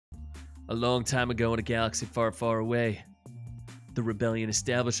A long time ago in a galaxy far, far away, the rebellion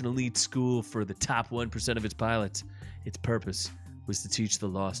established an elite school for the top 1% of its pilots. Its purpose was to teach the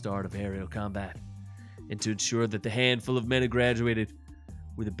lost art of aerial combat and to ensure that the handful of men who graduated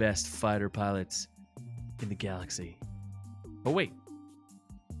were the best fighter pilots in the galaxy. Oh wait,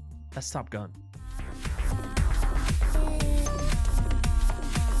 that's Top Gun.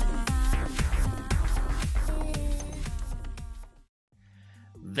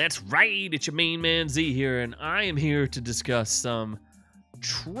 That's right, it's your main man Z here, and I am here to discuss some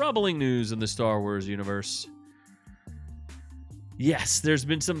troubling news in the Star Wars universe. Yes, there's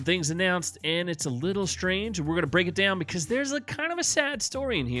been some things announced, and it's a little strange. We're going to break it down because there's a kind of a sad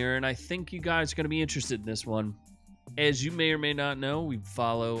story in here, and I think you guys are going to be interested in this one. As you may or may not know, we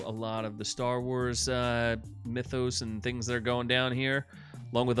follow a lot of the Star Wars mythos and things that are going down here,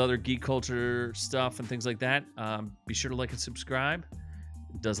 along with other geek culture stuff and things like that. Be sure to like and subscribe.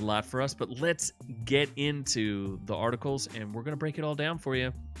 It does a lot for us, but let's get into the articles, and we're going to break it all down for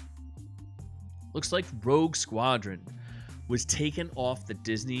you. Looks like Rogue Squadron was taken off the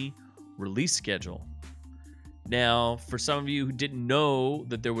Disney release schedule. Now, for some of you who didn't know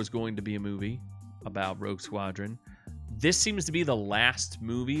that there was going to be a movie about Rogue Squadron, this seems to be the last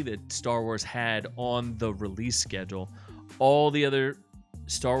movie that Star Wars had on the release schedule. All the other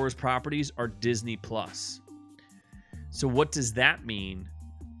Star Wars properties are Disney Plus. So what does that mean?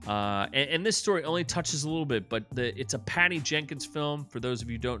 And this story only touches a little bit, but it's a Patty Jenkins film. For those of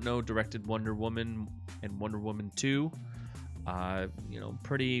you who don't know, directed Wonder Woman and Wonder Woman 2.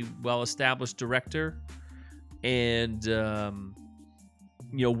 Pretty well-established director. And,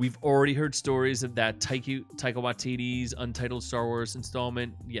 we've already heard stories of that Taika Waititi's untitled Star Wars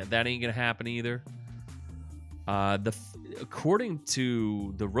installment. Yeah, that ain't going to happen either. According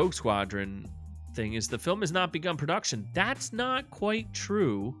to the Rogue Squadron thing, is the film has not begun production. That's not quite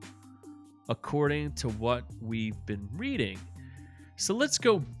true, according to what we've been reading. So let's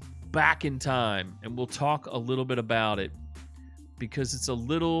go back in time, and we'll talk a little bit about it, because it's a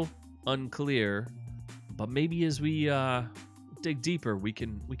little unclear, but maybe as we dig deeper, we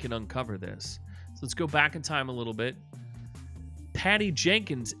can uncover this. So let's go back in time a little bit. Patty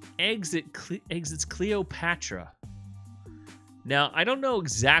Jenkins exits Cleopatra. Now, I don't know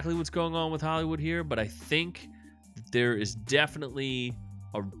exactly what's going on with Hollywood here, but I think that there is definitely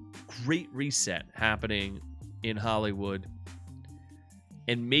a great reset happening in Hollywood,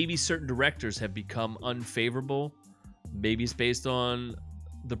 and maybe certain directors have become unfavorable. Maybe it's based on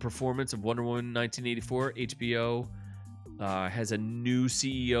the performance of Wonder Woman 1984. HBO has a new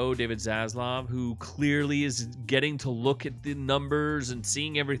CEO, David Zaslav, who clearly is getting to look at the numbers and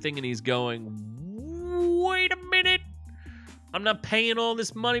seeing everything, and he's going, wait a minute, I'm not paying all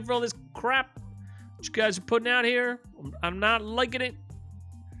this money for all this crap that you guys are putting out here. I'm not liking it.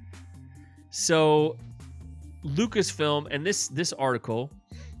 So Lucasfilm, and this article,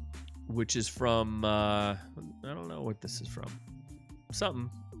 which is from, I don't know what this is from. Something.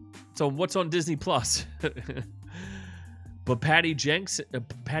 So what's on Disney Plus? But Patty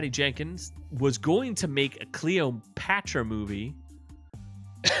Jenkins was going to make a Cleopatra movie,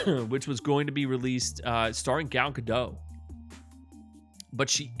 which was going to be released starring Gal Gadot. But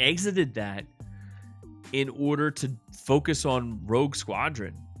she exited that in order to focus on Rogue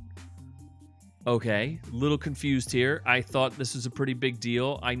Squadron. Okay, a little confused here. I thought this was a pretty big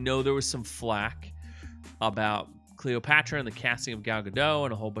deal. I know there was some flack about Cleopatra and the casting of Gal Gadot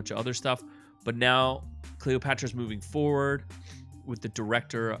and a whole bunch of other stuff, but now Cleopatra's moving forward with the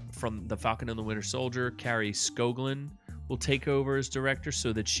director from The Falcon and the Winter Soldier, Carrie Scoglin, will take over as director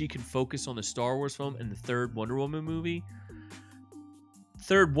so that she can focus on the Star Wars film and the third Wonder Woman movie.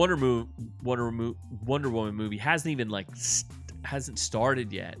 Third Wonder Woman movie hasn't even hasn't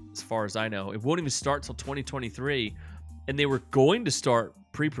started yet, as far as I know. It won't even start till 2023, and they were going to start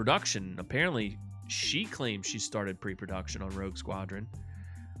pre-production. Apparently, she claims she started pre-production on Rogue Squadron.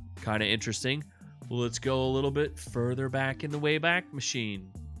 Kind of interesting. Well, let's go a little bit further back in the Wayback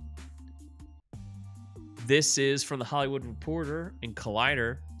Machine. This is from the Hollywood Reporter and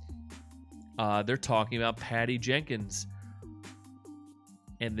Collider. They're talking about Patty Jenkins.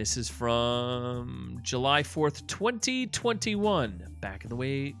 And this is from July 4th, 2021. Back in the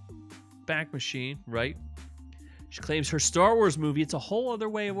Wayback Machine, right? She claims her Star Wars movie, it's a whole other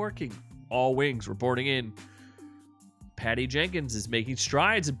way of working. All Wings reporting in. Patty Jenkins is making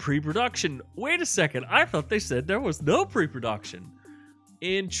strides in pre-production. Wait a second. I thought they said there was no pre-production.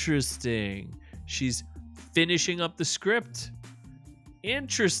 Interesting. She's finishing up the script.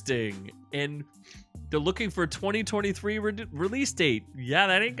 Interesting. And they're looking for a 2023 release date. Yeah,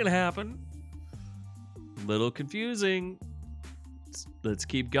 that ain't gonna happen. Little confusing. let's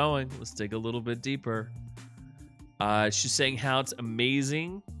keep going. Let's dig a little bit deeper. She's saying how it's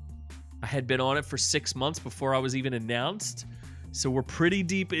amazing. I had been on it for 6 months before I was even announced. So we're pretty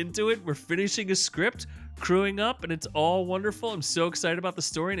deep into it. We're finishing a script, crewing up, and it's all wonderful. I'm so excited about the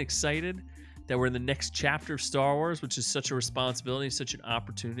story and excited that we're in the next chapter of Star Wars, which is such a responsibility, such an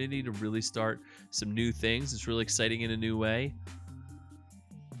opportunity to really start some new things. It's really exciting in a new way.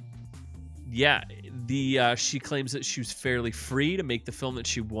 Yeah, she claims that she was fairly free to make the film that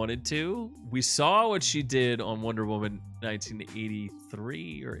she wanted to. We saw what she did on Wonder Woman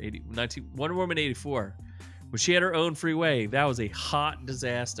 1983 or Wonder Woman 84, when she had her own free way. That was a hot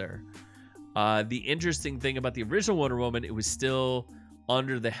disaster. The interesting thing about the original Wonder Woman, it was still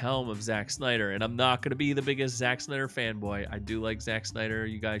under the helm of Zack Snyder, and I'm not going to be the biggest Zack Snyder fanboy. I do like Zack Snyder.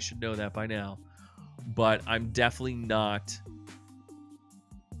 You guys should know that by now. But I'm definitely not...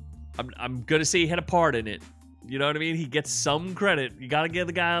 I'm going to say he had a part in it. You know what I mean? He gets some credit. You got to give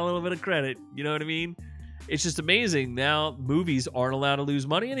the guy a little bit of credit. You know what I mean? It's just amazing. Now movies aren't allowed to lose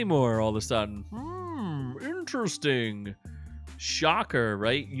money anymore all of a sudden. Interesting. Shocker,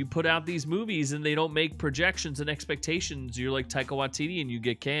 right? You put out these movies and they don't make projections and expectations. You're like Taika Waititi and you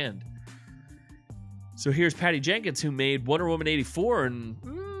get canned. So here's Patty Jenkins, who made Wonder Woman 84, and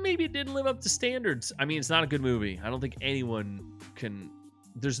maybe it didn't live up to standards. I mean, it's not a good movie. I don't think anyone can...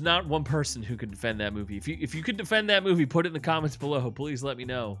 There's not one person who can defend that movie. If you could defend that movie, put it in the comments below. Please let me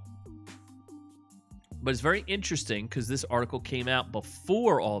know. But it's very interesting because this article came out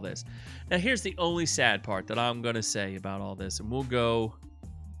before all this. Now, here's the only sad part that I'm going to say about all this. And we're going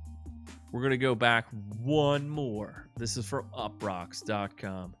to go back one more. This is from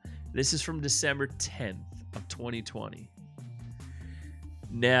uprocks.com. This is from December 10th of 2020.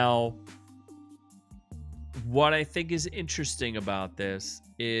 Now... what I think is interesting about this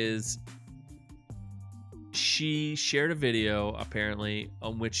is she shared a video, apparently,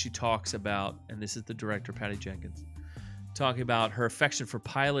 on which she talks about, and this is the director, Patty Jenkins, talking about her affection for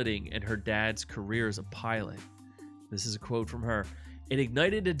piloting and her dad's career as a pilot. This is a quote from her. "It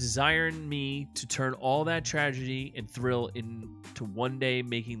ignited a desire in me to turn all that tragedy and thrill into one day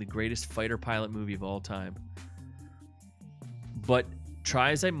making the greatest fighter pilot movie of all time. But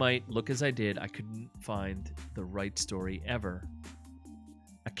try as I might, look as I did, I couldn't find the right story ever.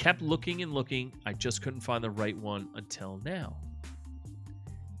 I kept looking and looking, I just couldn't find the right one until now."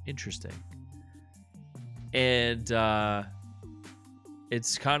 Interesting. And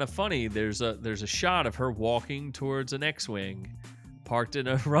it's kind of funny. There's a shot of her walking towards an X-Wing parked in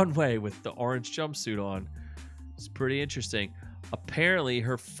a runway with the orange jumpsuit on. It's pretty interesting. Apparently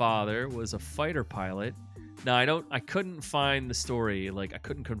her father was a fighter pilot. Now, I couldn't find the story. Like, I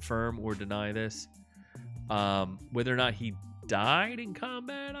couldn't confirm or deny this. Whether or not he died in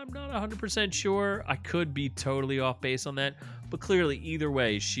combat, I'm not 100% sure. I could be totally off base on that. But clearly, either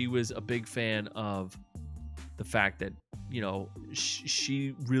way, she was a big fan of the fact that, you know,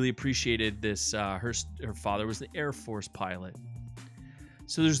 she really appreciated this. Her father was an Air Force pilot.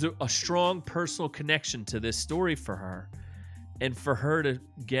 So there's a strong personal connection to this story for her. And for her to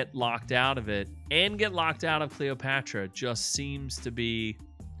get locked out of it and get locked out of Cleopatra just seems to be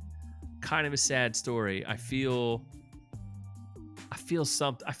kind of a sad story. I feel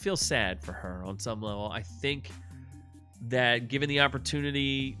sad for her on some level. I think that given the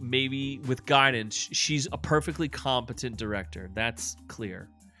opportunity, maybe with guidance, she's a perfectly competent director. That's clear.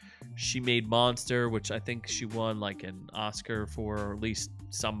 She made Monster, which I think she won like an Oscar for, or at least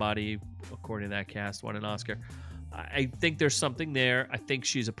somebody, according to that cast, won an Oscar. I think there's something there. I think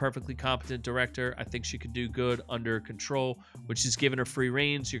she's a perfectly competent director. I think she could do good under control, which is given her free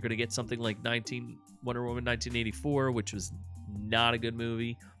reins. You're going to get something like Wonder Woman 1984, which was not a good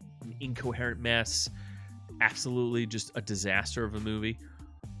movie. An incoherent mess. Absolutely just a disaster of a movie.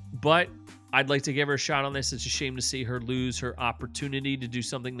 But I'd like to give her a shot on this. It's a shame to see her lose her opportunity to do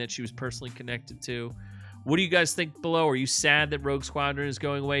something that she was personally connected to. What do you guys think below? Are you sad that Rogue Squadron is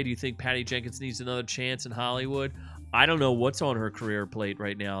going away? Do you think Patty Jenkins needs another chance in Hollywood? I don't know what's on her career plate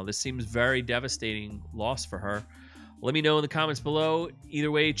right now. This seems very devastating loss for her. Let me know in the comments below.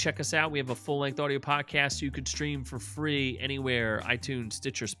 Either way, check us out. We have a full-length audio podcast you can stream for free anywhere. iTunes,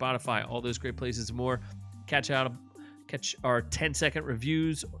 Stitcher, Spotify, all those great places and more. Catch our 10-second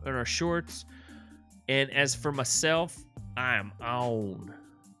reviews on our shorts. And as for myself, I'm on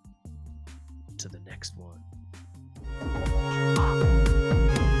to the next one.